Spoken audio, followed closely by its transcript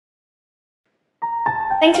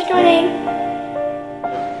Thanks for joining.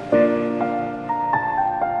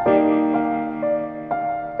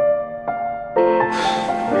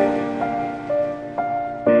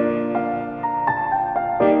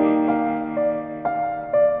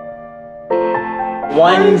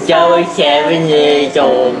 Once I was 7 years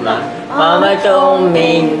old, my mama told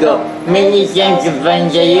me go many things to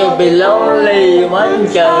friends that you'll be lonely.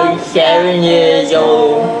 Once I was 7 years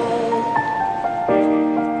old.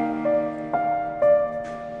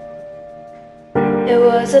 It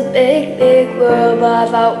was a big, big world, but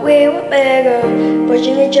I thought we were bigger.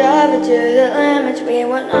 Pushing each other to the limits, we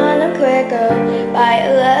went on them quicker. By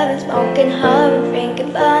 11, smoking hard and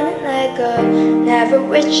drinking burning liquor. Never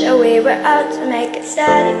wished that we were out to make it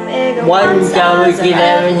steady bigger. Once I was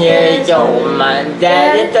 11 years old, my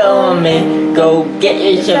daddy told me, go get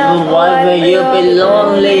yourself a wife or you'll be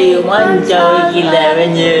lonely. Once I was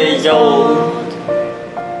 11 years old.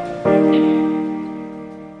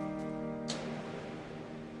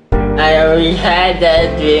 I already had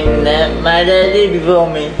that dream that my daddy before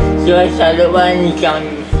me. So I started writing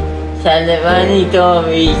songs, started writing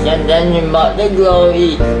stories, and then about the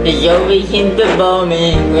glory. The story seemed to bore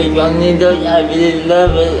me, with only those I really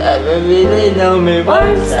love it, ever really know me.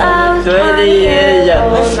 Once I was 20 years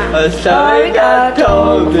old, a story got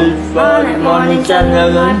told before the morning sun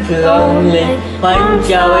alone too lonely.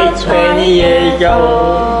 Once I was 20 years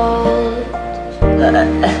old.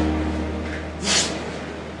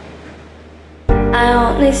 I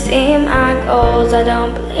only see my goals, I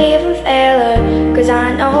don't believe in failure. Cause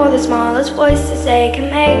I know the smallest voices, they can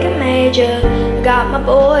make it major. I got my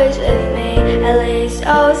boys with me, at least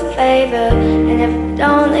always in favor. And if I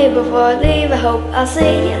don't leave before I leave, I hope I'll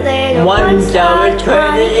see you later. Once I was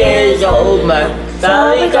 20 years old, my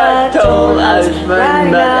story got told. I was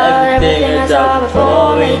running about everything I saw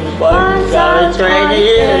before me. Once I was 20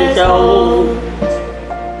 years old.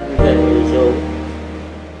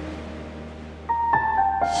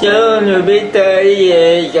 Soon you'll be 30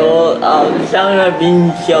 years old. All the songs have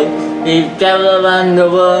been shown. We've traveled around the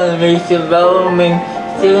world and reached the roaming.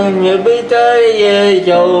 Soon you'll be 30 years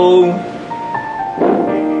old.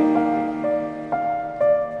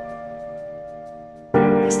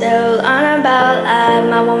 Still on about life,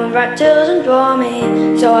 my woman brought tools and draw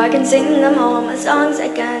me, so I can sing them all my songs, I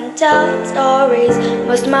can tell them stories.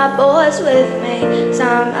 Most of my boys with me,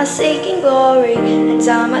 some are seeking glory, and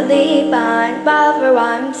some are leave behind. However,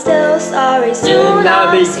 I'm still sorry. Soon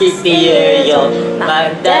I'll be 60 years old.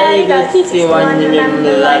 My daddy got 61,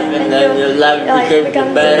 remember life and then your life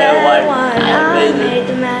becomes a better one. I made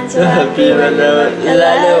the man so happy when the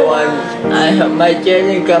latter one. I hope my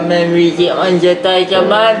children come and reach it on your touch of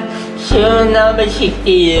mine. Soon I'll be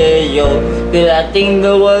 60 years old. But I think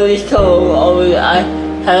the world is cold. Oh, I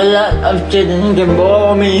have a lot of children who can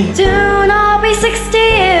bore me. Soon I'll be 60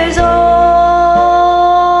 years old.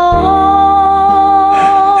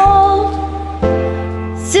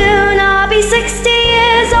 Soon I'll be 60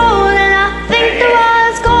 years old, and I think the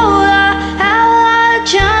world's cold. I have a lot of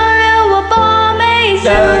children who will bore me.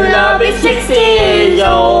 Soon I'll be 60 years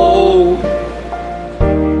old.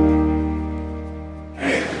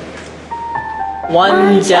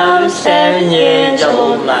 Once I was 7 years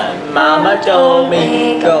old, my mama told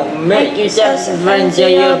me, go make yourself some friends or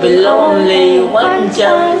you'll be lonely. Once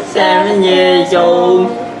I was 7 years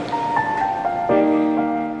old.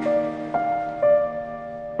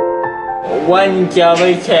 Once I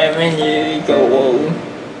was 7 years old.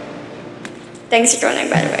 Thanks for joining,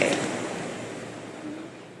 by the way.